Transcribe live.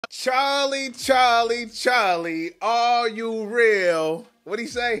Charlie, Charlie, Charlie, are you real? What'd he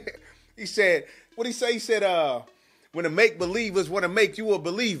say? He said, what'd he say? He said, when the make believers want to make you a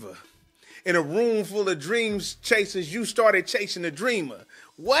believer. In a room full of dreams chasers, you started chasing the dreamer.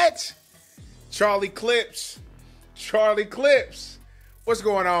 What? Charlie Clips. Charlie Clips. What's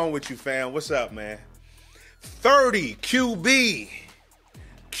going on with you, fam? What's up, man? 30 QB.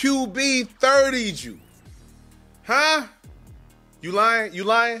 QB 30'd you. Huh? You lying? You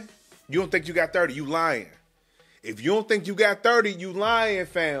lying? You don't think you got 30? You lying. If you don't think you got 30, you lying,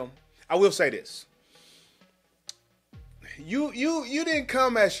 fam. I will say this. You didn't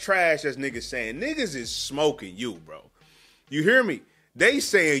come as trash as niggas saying. Niggas is smoking you, bro. You hear me? They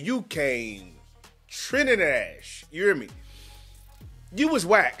saying you came Trinidad. You hear me? You was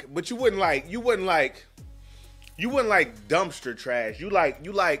whack, but you wouldn't like dumpster trash. You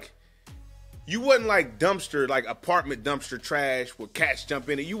wasn't like dumpster, like apartment dumpster trash where cats jump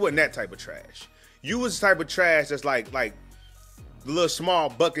in it. You wasn't that type of trash. You was the type of trash that's like the little small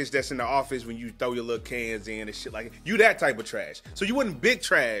buckets that's in the office when you throw your little cans in and shit like that. You that type of trash. So you wasn't big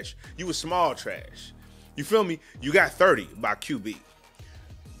trash. You was small trash. You feel me? You got 30 by QB.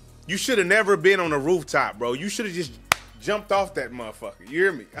 You should have never been on a rooftop, bro. You should have just jumped off that motherfucker. You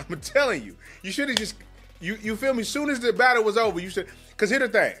hear me? I'm telling you. You should have just, you feel me? As soon as the battle was over, you should, because here's the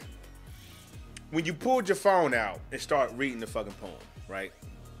thing. When you pulled your phone out and start reading the fucking poem, right?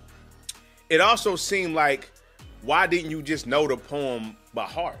 It also seemed like, why didn't you just know the poem by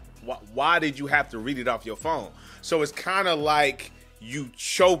heart? Why did you have to read it off your phone? So it's kind of like you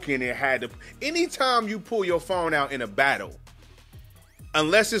choking and had to, anytime you pull your phone out in a battle,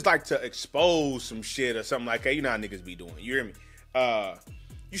 unless it's like to expose some shit or something like that, you know how niggas be doing, you hear me?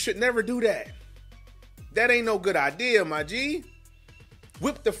 You should never do that. That ain't no good idea, my G.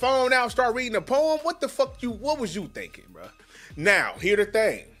 Whip the phone out, start reading a poem. What was you thinking, bro? Now, here's the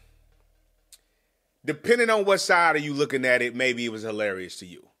thing. Depending on what side are you looking at it, maybe it was hilarious to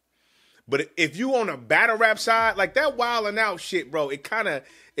you. But if you on a battle rap side, like that wilding out shit, bro, it kind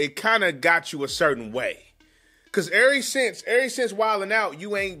of got you a certain way. Cause ever since wilding out,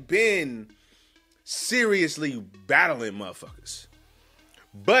 you ain't been seriously battling motherfuckers.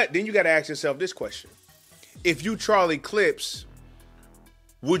 But then you gotta ask yourself this question. If you Charlie Clips,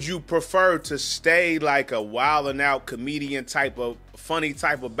 would you prefer to stay like a wilding out comedian type of funny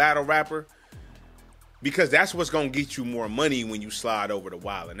type of battle rapper? Because that's what's going to get you more money when you slide over to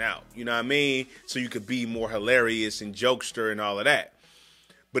wilding out. You know what I mean? So you could be more hilarious and jokester and all of that.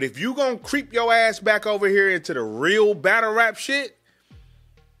 But if you going to creep your ass back over here into the real battle rap shit,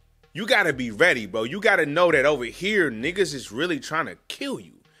 you got to be ready, bro. You got to know that over here, niggas is really trying to kill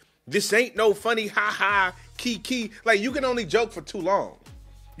you. This ain't no funny ha-ha, key. Like, you can only joke for too long.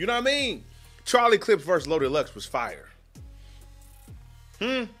 You know what I mean? Charlie Clips versus Loaded Lux was fire.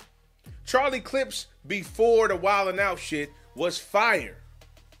 Charlie Clips before the wildin' out shit was fire.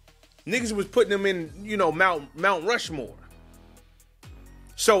 Niggas was putting them in, Mount Rushmore.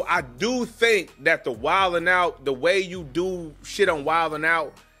 So I do think that the wildin' out, the way you do shit on wildin'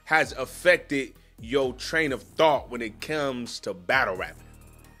 out has affected your train of thought when it comes to battle rapping.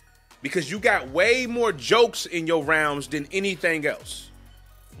 Because you got way more jokes in your rounds than anything else.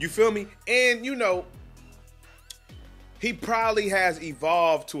 You feel me? And, he probably has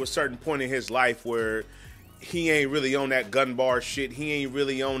evolved to a certain point in his life where he ain't really on that gun bar shit. He ain't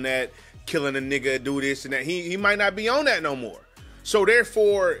really on that killing a nigga, do this and that. He might not be on that no more. So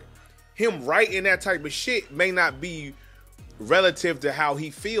therefore, him writing that type of shit may not be relative to how he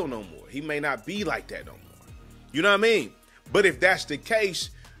feel no more. He may not be like that no more. You know what I mean? But if that's the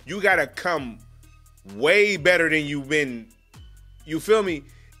case, you got to come way better than you've been, you feel me,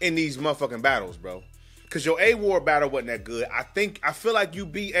 in these motherfucking battles, bro. Because your A-Ward battle wasn't that good. I feel like you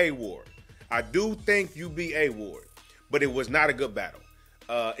beat A-Ward. I do think you beat A-Ward. But it was not a good battle.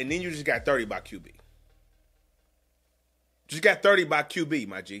 And then you just got 30 by QB. Just got 30 by QB,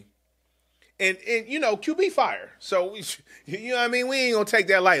 my G. And QB fire. So, you know what I mean? We ain't going to take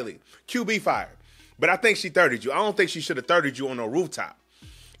that lightly. QB fire. But I think she 30'd you. I don't think she should have 30'd you on a rooftop.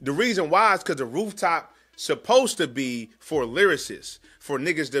 The reason why is because the rooftop supposed to be for lyricists. For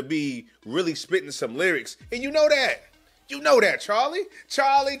niggas to be really spitting some lyrics. And you know that. You know that, Charlie.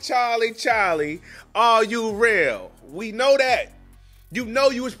 Charlie. Are you real? We know that. You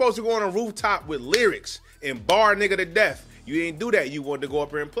know you were supposed to go on a rooftop with lyrics and bar a nigga to death. You didn't do that. You wanted to go up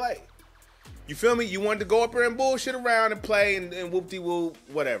here and play. You feel me? You wanted to go up here and bullshit around and play and whoop-de-whoop,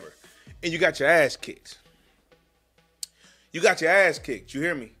 whatever. And you got your ass kicked. You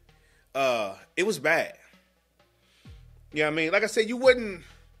hear me? It was bad. You know what I mean? Like I said, you wasn't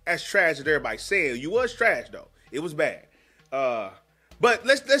as trash as everybody said. You was trash, though. It was bad. But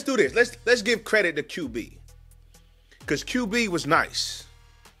let's do this. Let's give credit to QB. Because QB was nice.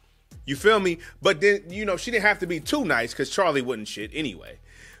 You feel me? But then, you know, she didn't have to be too nice because Charlie wasn't shit anyway.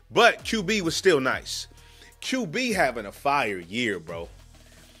 But QB was still nice. QB having a fire year, bro.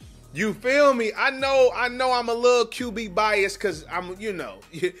 You feel me? I know I'm a little QB biased because I'm, you know,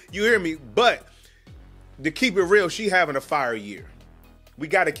 you hear me? But to keep it real, she having a fire year. We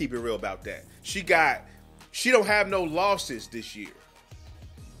got to keep it real about that. She don't have no losses this year.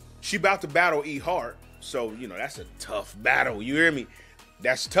 She about to battle E Hart. So, you know, that's a tough battle. You hear me?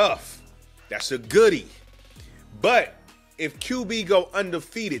 That's tough. That's a goodie. But if QB go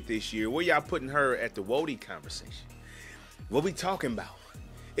undefeated this year, where y'all putting her at the Wody conversation? What we talking about?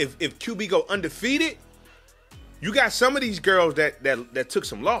 If QB go undefeated, you got some of these girls that took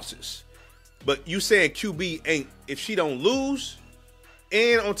some losses. But you saying QB ain't, if she don't lose,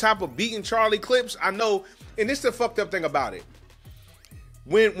 and on top of beating Charlie Clips, I know, and this is the fucked up thing about it.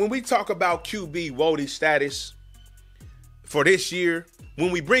 When we talk about QB Wody status for this year,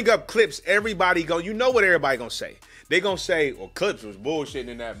 when we bring up Clips, everybody you know what everybody gonna say. They gonna say, well, Clips was bullshitting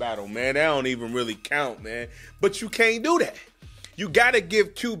in that battle, man. That don't even really count, man. But you can't do that. You gotta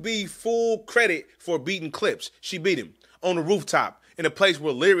give QB full credit for beating Clips. She beat him on the rooftop in a place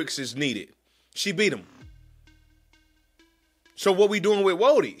where lyrics is needed. She beat him. So what we doing with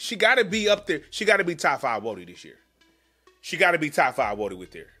Wody? She gotta be up there. She gotta be top 5 Wody this year. She got to be top 5 Wody with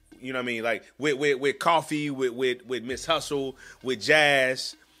there. You know what I mean? Like with Coffee, with Miss Hustle, with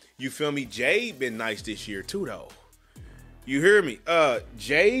Jazz. You feel me? Jay been nice this year too, though. You hear me?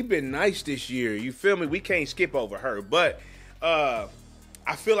 Jay been nice this year. You feel me? We can't skip over her. But I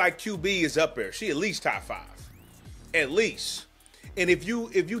feel like QB is up there. She at least top 5. At least. And if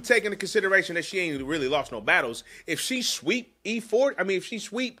you take into consideration that she ain't really lost no battles, if she sweep if she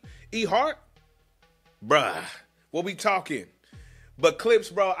sweep E Hart, bruh. What we talking? But Clips,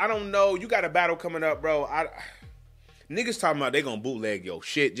 bro, I don't know. You got a battle coming up, bro. Niggas talking about they gonna bootleg your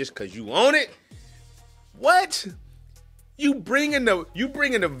shit just cause you own it. What? You bringing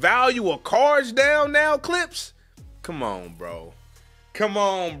the value of cars down now, Clips? Come on, bro. Come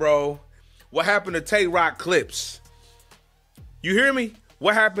on, bro. What happened to Tay Rock Clips? You hear me?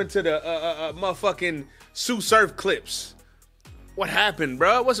 What happened to the motherfucking Sue Surf Clips? What happened,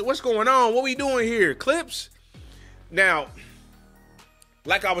 bro? What's going on? What we doing here, Clips? Now,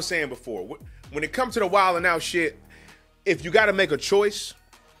 like I was saying before, when it comes to the Wild 'N Out shit, if you got to make a choice,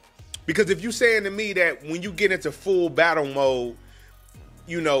 because if you saying to me that when you get into full battle mode,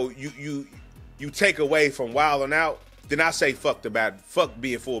 you know, you take away from Wild 'N Out, then I say fuck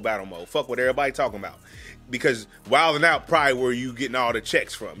being full battle mode. Fuck what everybody talking about. Because Wild 'N Out probably where you getting all the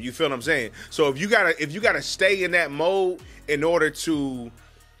checks from. You feel what I'm saying? So if you gotta stay in that mode in order to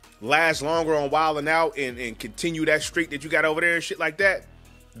last longer on Wild 'N Out and continue that streak that you got over there and shit like that,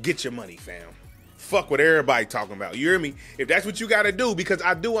 get your money, fam. Fuck what everybody talking about. You hear me? If that's what you got to do, because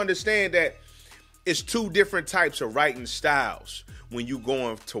I do understand that it's 2 different types of writing styles when you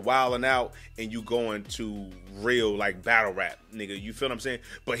going to Wild 'N Out and you going to real, like, battle rap, nigga. You feel what I'm saying?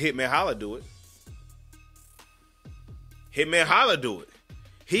 But Hitman Holla do it. Hitman Holla do it.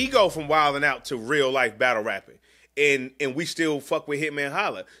 He go from Wild 'N Out to real life battle rapping. And we still fuck with Hitman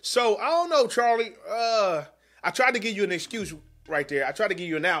Holla. So, I don't know, Charlie. I tried to give you an excuse right there. I tried to give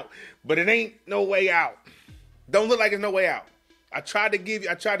you an out, but it ain't no way out. Don't look like it's no way out.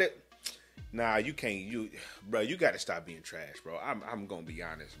 Nah, you can't. Bro, you got to stop being trash, bro. I'm going to be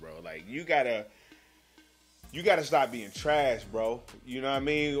honest, bro. Like, you got to stop being trash, bro. You know what I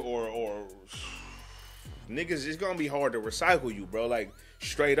mean? Or niggas, it's going to be hard to recycle you, bro. Like,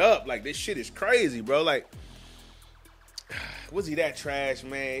 straight up. Like, this shit is crazy, bro. Like, was he that trash,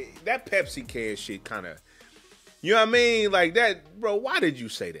 man? That Pepsi can shit kind of, you know what I mean? Like that, bro. Why did you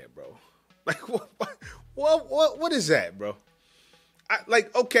say that, bro? Like, what is that, bro?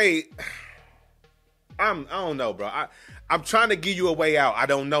 Okay, I don't know, bro. I'm trying to give you a way out. I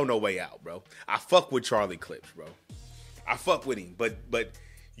don't know no way out, bro. I fuck with Charlie Clips, bro. I fuck with him, but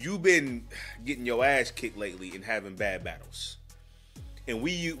you've been getting your ass kicked lately and having bad battles. And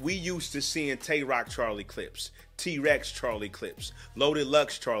we used to seeing Tay Rock Charlie Clips, T-Rex Charlie Clips, Loaded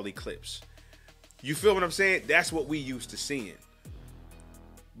Lux Charlie Clips. You feel what I'm saying? That's what we used to seeing.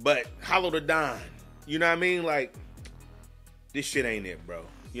 But Hollow the Don, you know what I mean? Like, this shit ain't it, bro.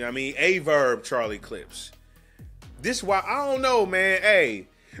 You know what I mean? A-Verb Charlie Clips. This why, I don't know, man. Hey,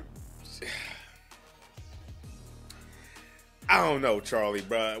 I don't know, Charlie,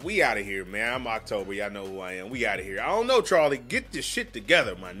 bro. We out of here, man. I'm October. Y'all know who I am. We out of here. I don't know, Charlie. Get this shit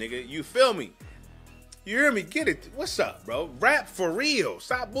together, my nigga. You feel me? You hear me? Get it. What's up, bro? Rap for real.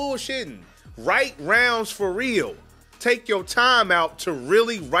 Stop bullshitting. Write rounds for real. take your time out to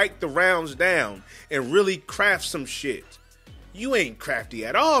really write the rounds down and really craft some shit. You ain't crafty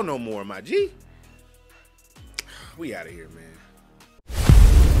at all no more, my G. We out of here, man.